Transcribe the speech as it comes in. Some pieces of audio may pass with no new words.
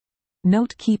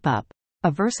Note Keep Up, a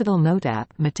versatile note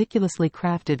app meticulously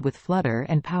crafted with Flutter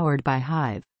and powered by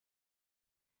Hive.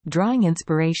 Drawing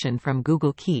inspiration from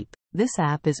Google Keep, this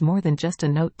app is more than just a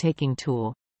note-taking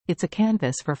tool. It's a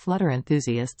canvas for Flutter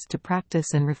enthusiasts to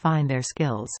practice and refine their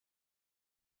skills.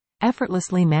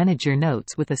 Effortlessly manage your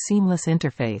notes with a seamless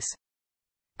interface.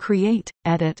 Create,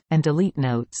 edit, and delete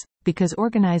notes, because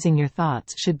organizing your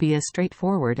thoughts should be as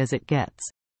straightforward as it gets.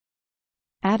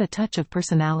 Add a touch of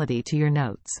personality to your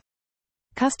notes.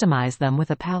 Customize them with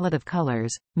a palette of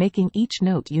colors, making each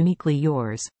note uniquely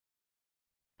yours.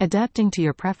 Adapting to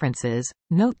your preferences,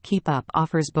 Note Keep Up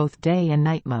offers both day and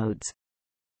night modes.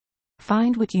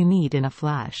 Find what you need in a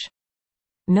flash.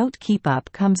 Note Keep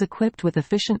Up comes equipped with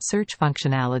efficient search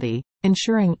functionality,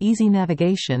 ensuring easy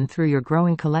navigation through your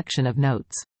growing collection of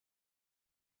notes.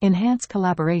 Enhance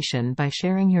collaboration by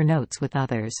sharing your notes with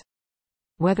others.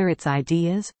 Whether it's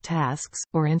ideas, tasks,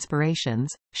 or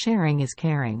inspirations, sharing is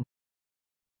caring.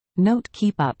 Note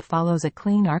Keep Up follows a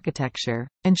clean architecture,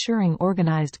 ensuring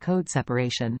organized code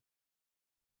separation.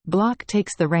 Block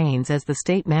takes the reins as the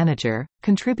state manager,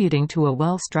 contributing to a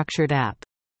well-structured app.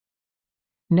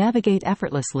 Navigate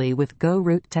effortlessly with Go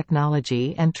Root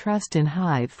technology and trust in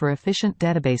Hive for efficient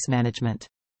database management.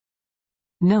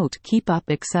 Note Keep Up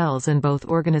excels in both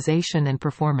organization and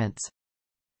performance.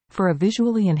 For a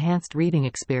visually enhanced reading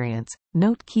experience,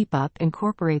 Note Keep Up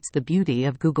incorporates the beauty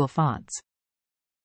of Google fonts.